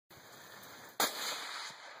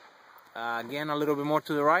Again, a little bit more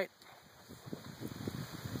to the right.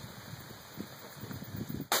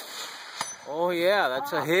 Oh yeah,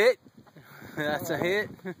 that's a hit. That's a hit.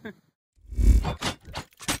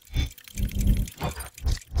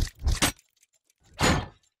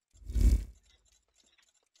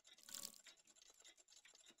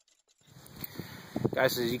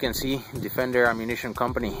 Guys, as you can see, Defender Ammunition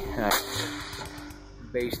Company,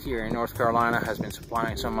 based here in North Carolina, has been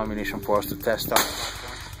supplying some ammunition for us to test out,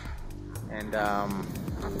 and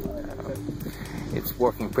it's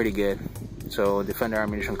working pretty good. So Defender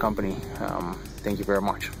Ammunition Company, thank you very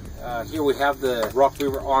much. Here we have the Rock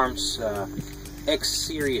River Arms X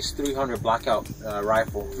Series 300 Blackout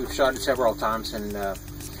rifle. We've shot it several times, and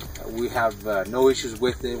we have no issues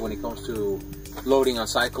with it when it comes to loading and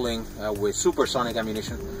cycling with supersonic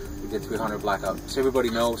ammunition with the 300 Blackout. As everybody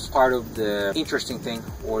knows, part of the interesting thing,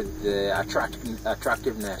 or the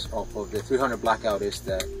attractiveness of the 300 Blackout, is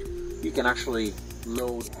that you can actually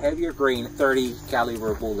load heavier grain 30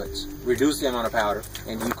 caliber bullets, reduce the amount of powder,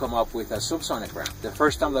 and you come up with a subsonic round. The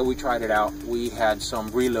first time that we tried it out, we had some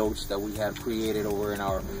reloads that we had created over in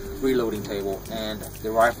our reloading table, and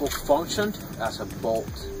the rifle functioned as a bolt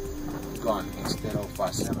gun instead of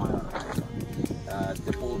a semi-automatic gun.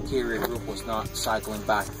 The bullet carrier group was not cycling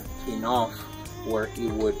back enough where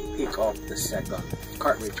it would pick up the second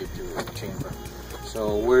cartridge into the chamber.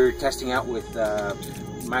 So we're testing out with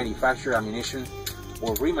manufactured ammunition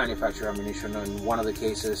or remanufactured ammunition. In one of the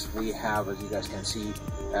cases, we have, as you guys can see,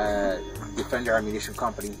 Defender Ammunition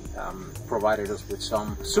Company provided us with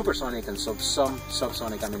some supersonic and some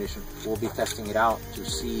subsonic ammunition. We'll be testing it out to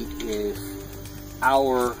see if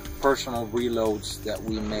our personal reloads that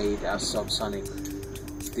we made as subsonic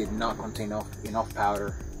did not contain enough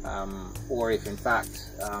powder, or if in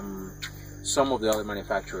fact some of the other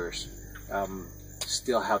manufacturers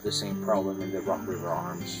still have the same problem in the Rock River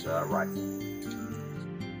Arms rifle.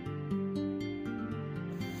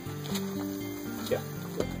 Yeah.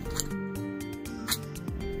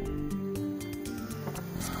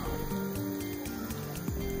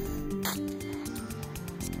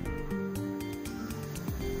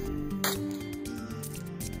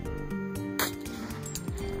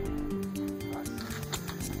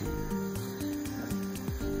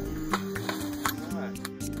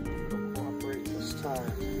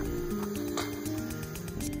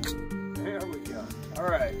 There we go. All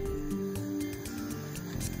right.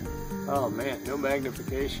 Oh man, no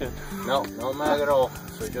magnification. No mag at all.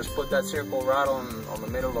 So just put that circle right on the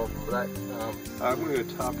middle of that. I'm going to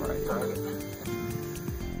go top right target.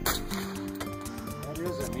 That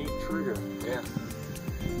is a neat trigger. Yeah.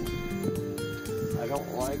 I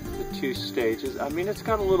don't like the two stages. I mean, it's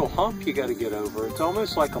got a little hump you got to get over. It's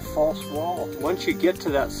almost like a false wall. Once you get to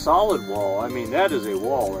that solid wall, I mean, that is a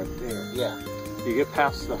wall right there. Yeah. You get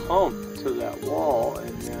past the hump to that wall,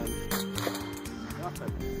 and then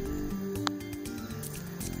nothing.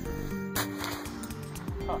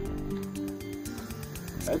 Huh.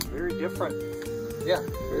 That's very different. Yeah,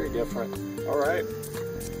 very different. All right.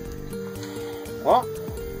 Well,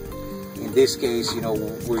 in this case, you know,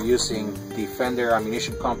 we're using Defender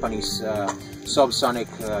Ammunition Company's subsonic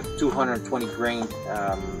 220 grain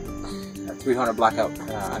 300 Blackout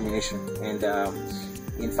ammunition, and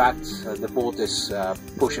in fact the bolt is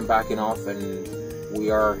pushing back enough, and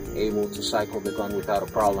we are able to cycle the gun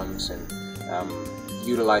without problems, and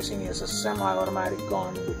utilizing it as a semi-automatic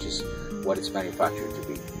gun, which is what it's manufactured to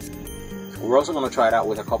be. We're also going to try it out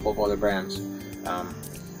with a couple of other brands,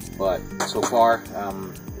 but so far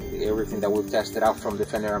everything that we've tested out from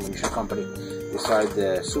Defender Ammunition Company, besides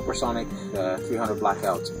the supersonic 300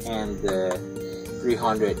 Blackout and the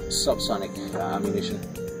 300 subsonic ammunition,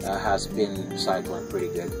 has been cycling pretty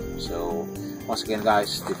good. So once again,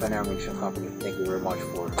 guys, Defender Ammunition Company, thank you very much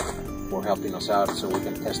for helping us out so we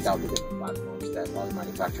can test out the different platforms that other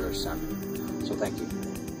manufacturers send. So thank you.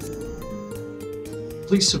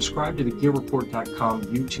 Please subscribe to the Gear-Report.com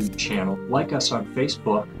YouTube channel, like us on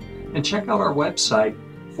Facebook, and check out our website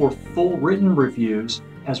for full written reviews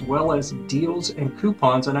as well as deals and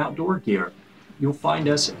coupons on outdoor gear. You'll find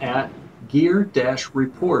us at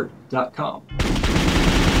Gear-Report.com.